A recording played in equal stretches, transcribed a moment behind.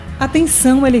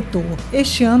Atenção, eleitor!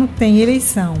 Este ano tem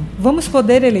eleição. Vamos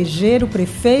poder eleger o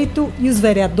prefeito e os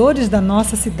vereadores da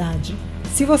nossa cidade.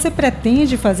 Se você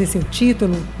pretende fazer seu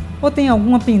título ou tem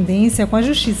alguma pendência com a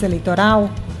Justiça Eleitoral,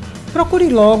 procure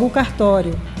logo o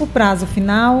cartório. O prazo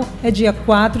final é dia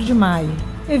 4 de maio.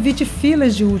 Evite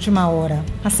filas de última hora.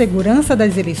 A segurança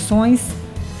das eleições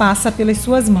passa pelas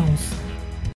suas mãos.